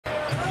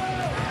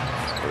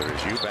Whether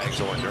it's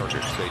Eubanks or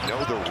Nurkic, they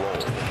know the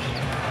role.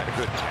 And a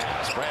good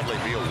pass. Bradley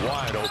Beal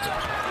wide open.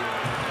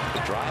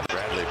 The drive,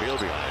 Bradley Beal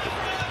behind him.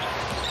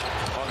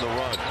 On the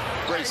run,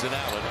 Grayson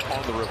Allen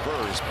on the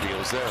reverse.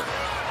 Beal's there.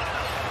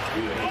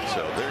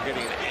 So they're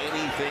getting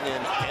anything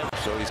in.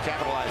 So he's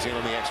capitalizing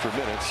on the extra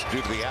minutes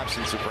due to the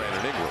absence of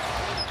Brandon Ingram.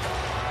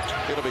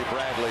 It'll be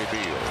Bradley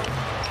Beal.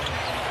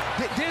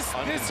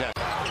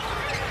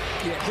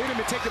 Yeah, hit him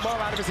and take the ball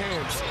out of his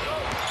hands.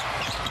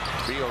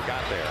 Beal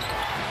got there.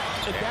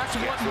 And that's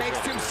what makes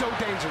him so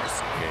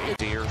dangerous.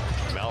 Deer,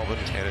 Melvin,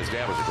 and his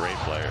dad was a great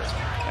player.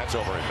 That's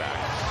over and back.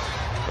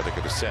 What they're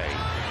going to say.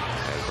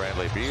 And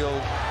Bradley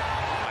Beal,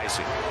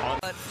 icing.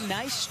 A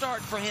nice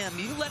start for him.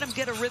 You let him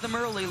get a rhythm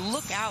early.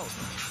 Look out.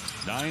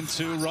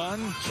 9-2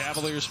 run.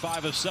 Cavaliers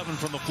 5 of 7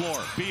 from the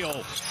floor.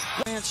 Beal.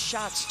 Lance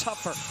shots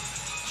tougher.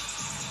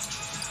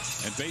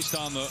 And based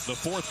on the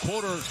fourth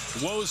quarter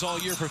woes all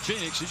year for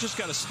Phoenix, you just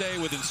got to stay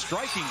within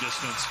striking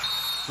distance.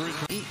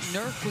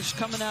 Nurk was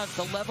coming out at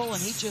the level,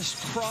 and he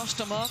just crossed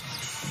him up.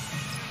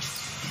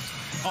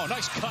 Oh,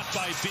 nice cut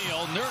by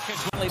Beal. Nurk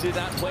has They did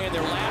not play in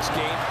their last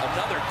game.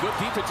 Another good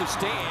defensive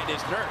stand is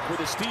Nurk with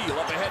a steal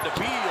up ahead to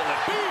Beal, and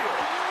Beal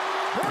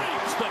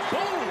breaks the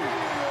boom.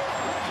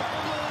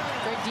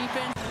 Great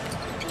defense.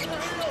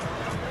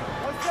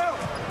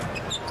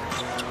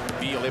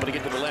 Beal able to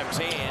get to the left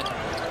hand.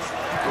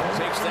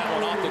 Takes that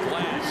one off the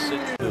glass.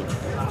 The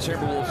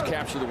Timberwolves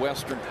capture the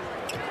Western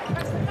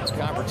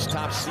Conference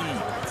top seed.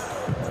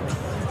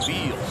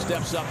 Beal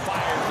steps up,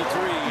 fires the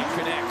three, and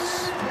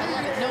connects.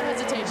 No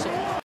hesitation.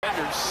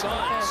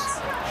 Suns.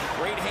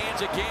 Great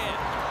hands again.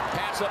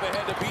 Pass up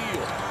ahead to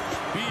Beal.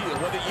 Beal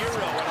with a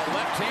euro and a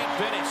left-hand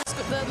finish.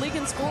 The league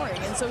in scoring,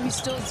 and so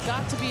he's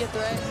got to be a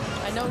threat.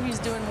 I know he's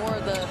doing more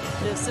of the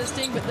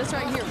assisting, but this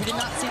right here, we did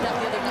not see that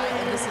the other night,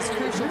 and this is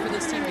crucial for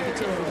this team to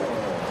continue.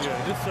 Yeah,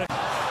 this second.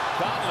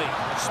 Conley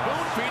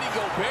spoon-feeding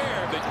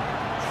Gobert, but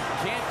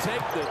can't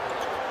take the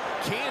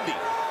candy.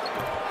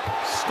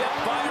 Step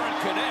fire and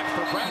connect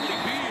for Bradley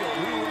Beal,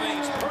 who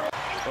remains perfect.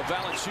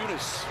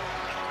 Valanciunas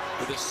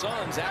with the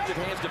Suns, active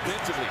hands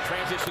defensively.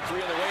 Transition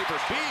three on the way for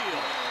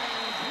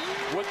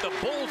Beal with the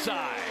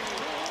bullseye.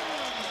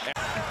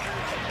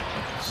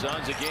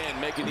 Suns again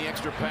making the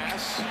extra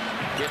pass.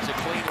 Gets a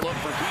clean look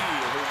for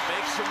Beal, who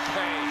makes him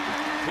pay.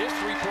 His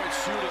three-point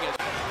shooting is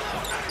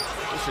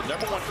the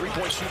number one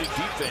three-point shooting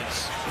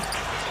defense.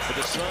 But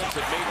the Suns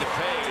have made the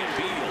pay, and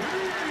Beal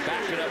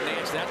backed it up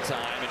Nance that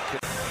time. And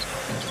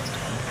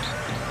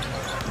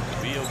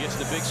Beal gets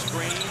the big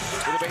screen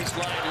with a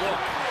baseline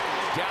look.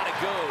 Down it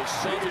goes.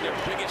 Suns in their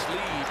biggest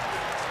lead.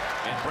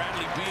 And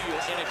Bradley Beal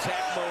in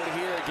attack mode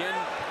here again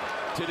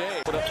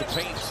today. Put up the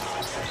paint.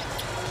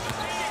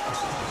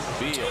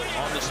 Beal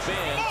on the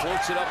spin,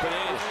 floats it up and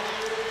in.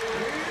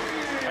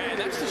 And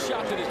that's the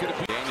shot that is going to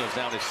be. Daniels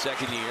now in his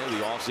second year,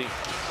 the Aussie.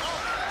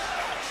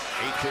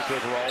 8th pick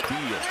overall.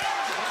 Beal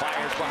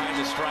fires behind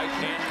the stripe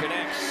and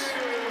connects.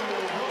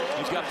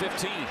 He's got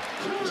 15.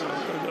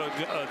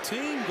 A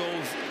team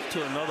goes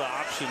to another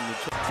option.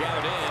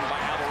 Gathered in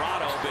by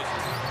Alvarado, but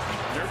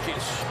Nurkic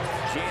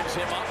jams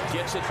him up,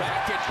 gets it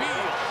back, and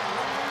Beal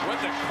with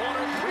the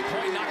corner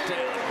three-point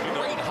knockdown.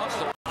 Great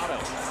hustle.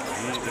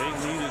 They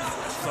needed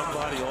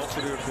somebody off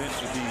of their bench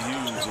to be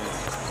used.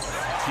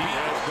 He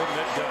has been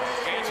let go.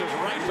 Answers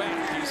right back.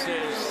 He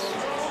says,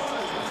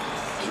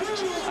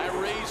 I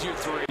raise you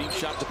three. He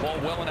shot the ball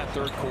well in that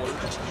third quarter.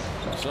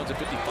 Suns at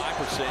 55%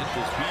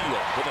 is Beal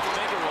with a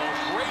finger roll.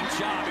 Great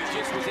job. He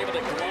just was able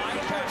to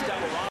glide past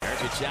Alvarado.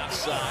 Nurkic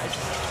outside.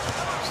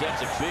 Sets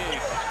a big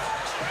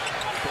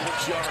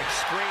jarring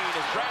screen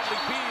as Bradley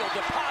Beal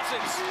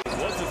deposits. It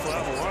wasn't for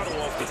Alvarado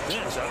off the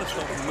bench. I just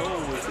don't know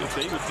if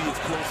they would be as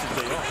close as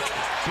they are.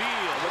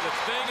 Beal with a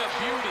thing of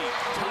beauty.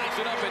 Ties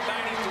it up at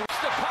 93.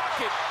 It's the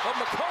pocket of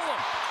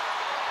McCollum.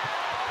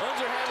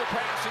 Underhand the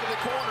pass into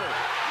the corner.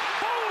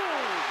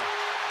 Boom!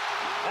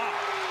 Wow.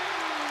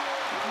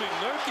 I mean,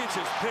 Nurkic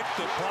has picked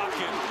the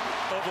pocket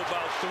of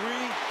about 3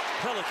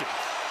 Pelicans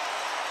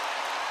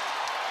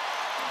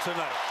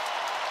tonight.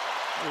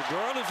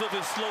 Regardless of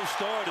his slow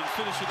start and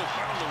finishing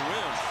around the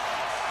rim,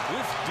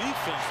 this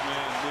defense,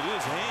 man, with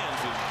his hands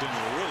has been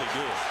really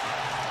good.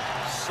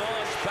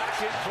 Suns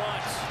back in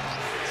front.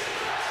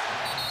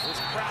 This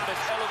crowd has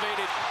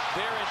elevated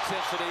their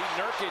intensity.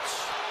 Nurkic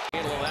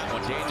handle that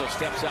one. Daniel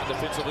steps out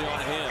defensively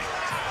on him.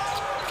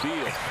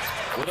 Beal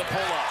with a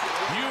pull-up.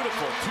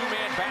 Beautiful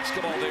two-man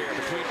basketball there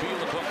between Beal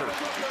and Booker.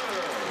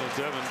 And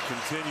Devin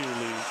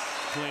continually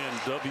playing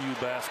W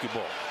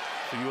basketball.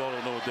 So you all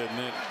don't know what that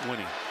meant,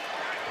 winning.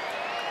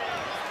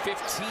 15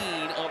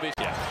 of his.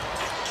 Yeah.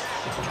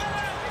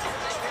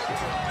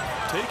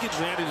 Take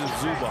advantage of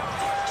Zubac.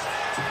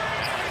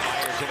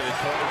 Fires into the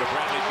corner to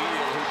Bradley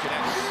Beal, who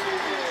connects.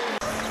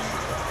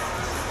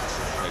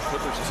 The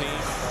Clippers team,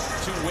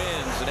 2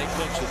 wins, and they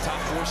clinch the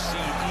top 4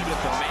 seed even if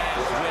the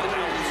Mavs win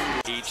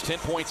out. Each 10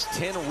 points,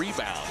 10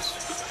 rebounds.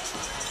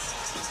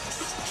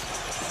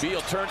 Beal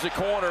turns the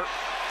corner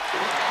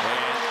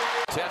and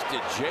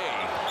tested Jay.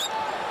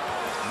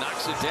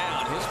 Knocks it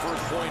down. His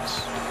first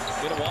points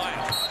in a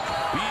while.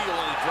 Beal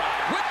in the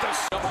drive with the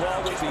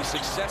Ball with the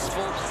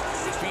successful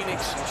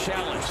Phoenix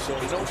challenge. So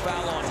no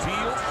foul on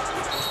Beal.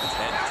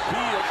 And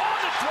Beal on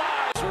the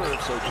drive. Reserve,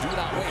 so do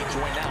not wait.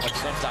 Join now at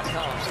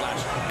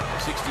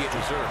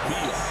Suns.com/68reserve.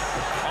 Beal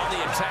on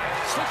the attack.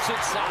 Slips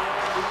inside.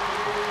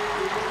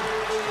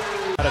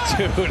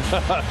 Attitude.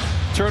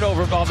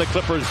 Turnover on the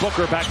Clippers.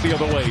 Booker back the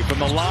other way. From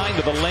the line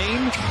to the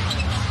lane.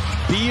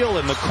 Beal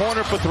in the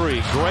corner for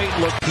three. Great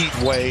look. Heat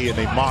way, and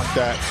they mock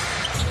that.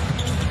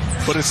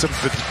 But it's some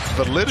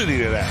validity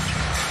to that.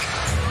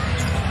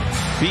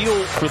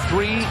 Beal for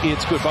three,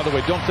 it's good. By the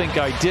way, don't think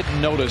I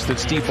didn't notice that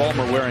Steve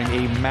Ballmer wearing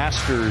a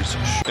Masters.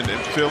 And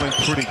feeling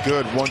pretty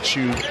good once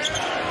you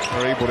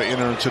are able to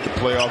enter into the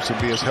playoffs and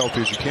be as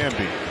healthy as you can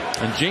be.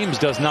 And James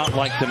does not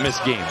like to miss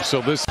games.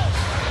 So this.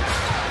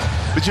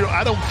 But, you know,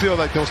 I don't feel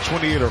like those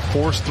 28 are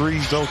forced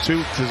threes, though,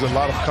 too. There's a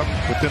lot of coming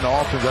within the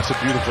offense. That's a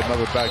beautiful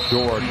another back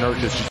door.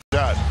 Nurkic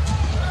shot.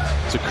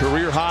 It's a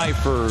career high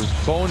for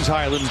Bones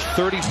Highland,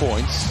 30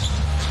 points.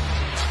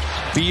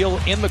 Beal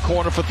in the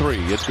corner for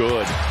three. It's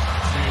good.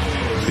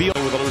 Beal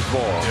with a loose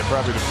ball. Yeah,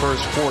 probably the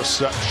first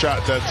forced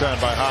shot that time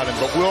by Highland.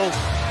 But we'll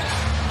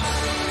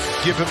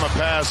give him a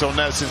pass on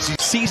that since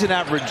season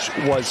average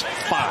was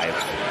 5.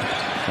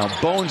 Now,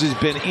 Bones has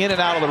been in and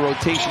out of the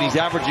rotation. He's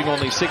averaging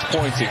only 6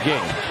 points a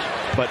game.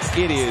 But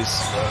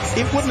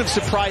it wouldn't have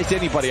surprised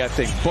anybody, I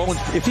think. Bones,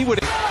 if he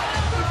would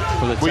have,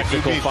 for the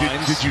technical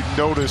fines. Did you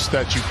notice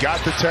that you got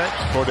the tech,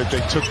 or that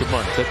they took the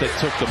money? That they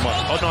took the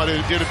money. Oh, no,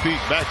 it'd be,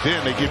 back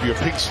then, they give you a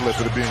pink slip.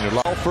 It'd be in your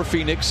life. For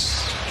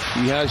Phoenix,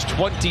 he has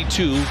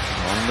 22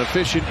 on an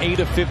efficient 8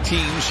 of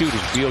 15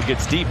 shooting. Beal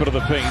gets deep into the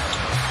paint,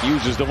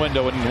 uses the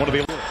window, and one of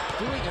the...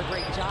 Doing a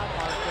great job,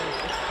 Mark,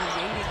 of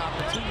creating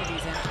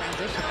opportunities in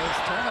transition, those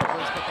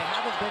turnovers, but they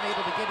haven't been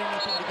able to get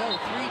anything to go.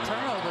 3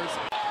 turnovers.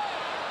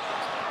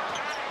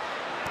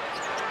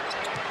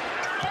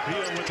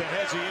 Beal with the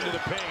hezzy into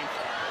the paint.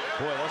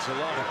 Boy, that's a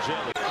lot of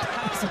jelly.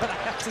 That's what I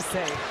have to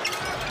say.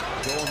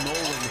 Joel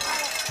Nolan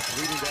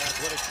leading the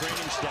athletic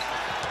training staff.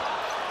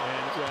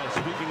 And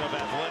speaking of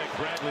athletic,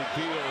 Bradley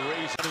Beal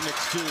raised an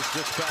excuse,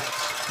 just pass.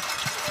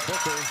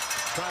 Booker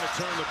trying to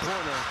turn the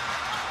corner.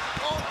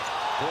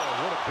 Boy,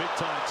 what a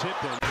big-time tip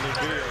in. Bradley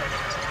Beal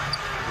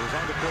was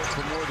on the court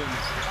for more than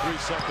 3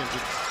 seconds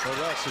or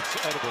less. It's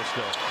edible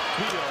still.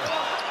 Beal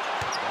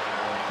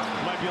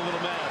might be a little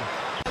mad.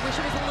 I wish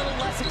it was a little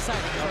less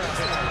exciting for us.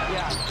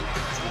 Yeah.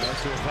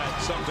 Nice to have had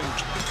something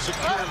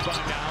secured by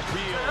now.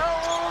 Beal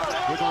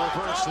with a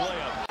reverse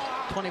layup.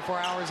 24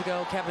 hours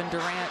ago, Kevin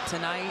Durant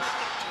tonight,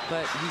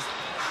 but he's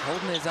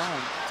holding his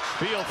own.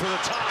 Beal for the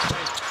tie.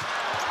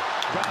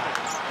 Got it.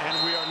 And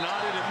we are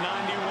knotted at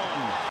 91.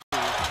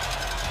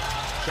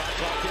 Shot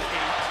clock at 8.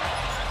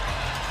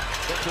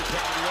 Booker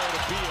down low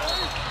to Beal.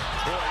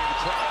 Boy, in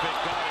traffic,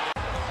 got it.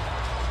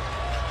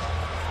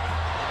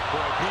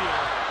 Boy, Beal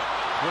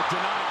with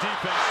denied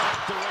defense,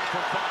 knocked away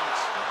from Fox.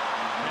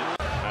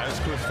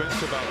 Asked Chris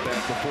Finch about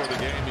that before the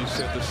game. He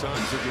said the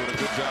Suns are doing a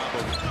good job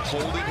of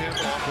holding him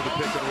off of the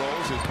pick and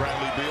rolls as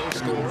Bradley Beal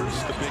scores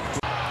the big.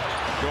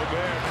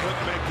 Gobert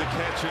couldn't make the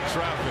catch in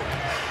traffic.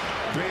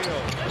 Beal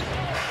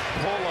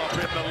pull up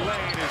in the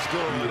lane is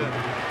good.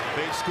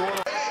 They score.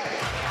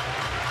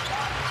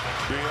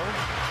 Beal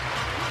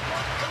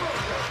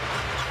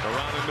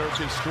around the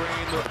Nurkic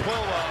screen. The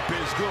pull up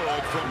is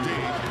good from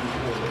deep.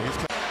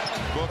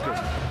 Booker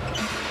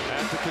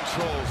at the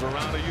controls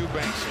around a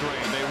Eubanks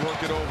screen. They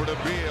work it over to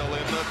Beal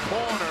in the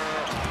corner.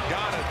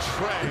 Got a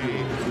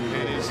tray.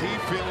 And is he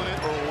feeling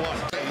it or what?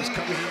 He's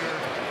coming here,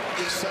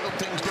 he's settled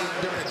things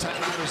down during a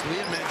time as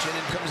Leah mentioned,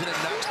 and comes in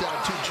and knocks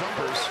down 2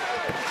 jumpers.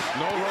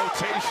 No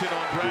rotation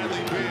on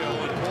Bradley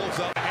Beal and pulls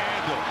up the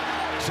handle.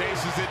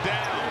 Chases it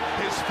down.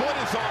 His foot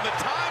is on the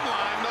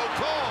timeline. No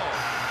call.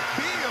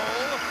 Beal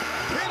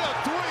hit a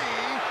 3.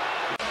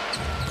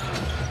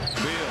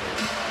 Beal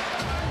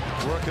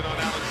working on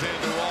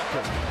Alexander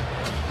Walker.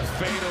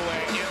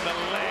 Fadeaway in the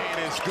lane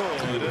is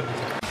good.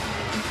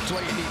 That's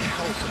why you need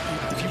help.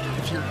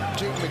 If you're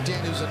Jake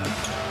McDaniels and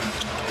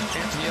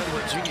Anthony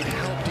Edwards, you need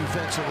help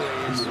defensively.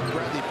 As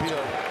Bradley Beal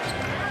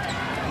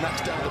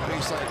knocks down the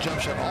baseline jump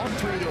shot. All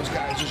 3 of those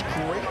guys, just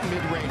great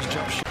mid-range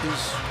jump shot.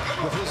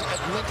 With his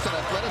length and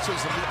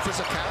athleticism,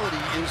 physicality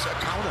is a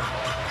counter.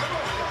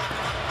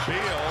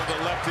 Beal,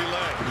 the lefty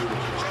leg.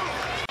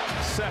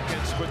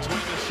 Seconds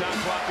between the shot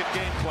clock and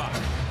game clock.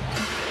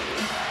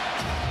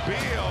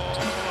 Beal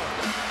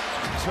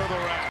to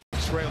the rack,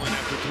 trailing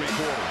after 3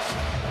 quarters.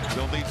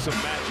 They'll need some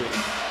magic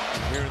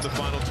here in the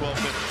final 12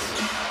 minutes.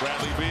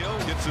 Bradley Beal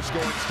gets the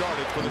scoring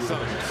started for the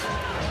Suns.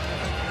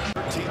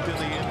 13th in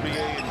the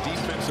NBA in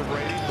defensive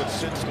rating, but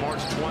since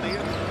March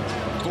 20th,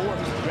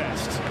 4th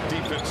best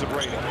defensive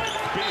rating.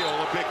 Beal,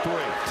 a big 3.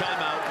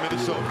 Timeout,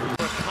 Minnesota.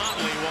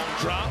 Conley won't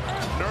drop.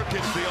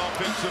 Nurkic the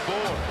offensive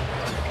board.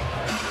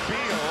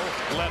 Beal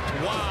left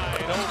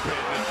wide open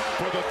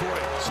for the 3.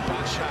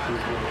 Spot shot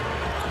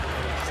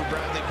for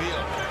Bradley Beal.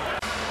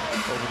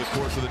 Over the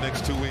course of the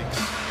next 2 weeks.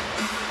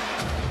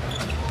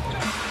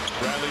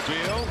 Bradley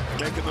Beal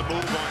making the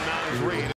move on Nas Reed.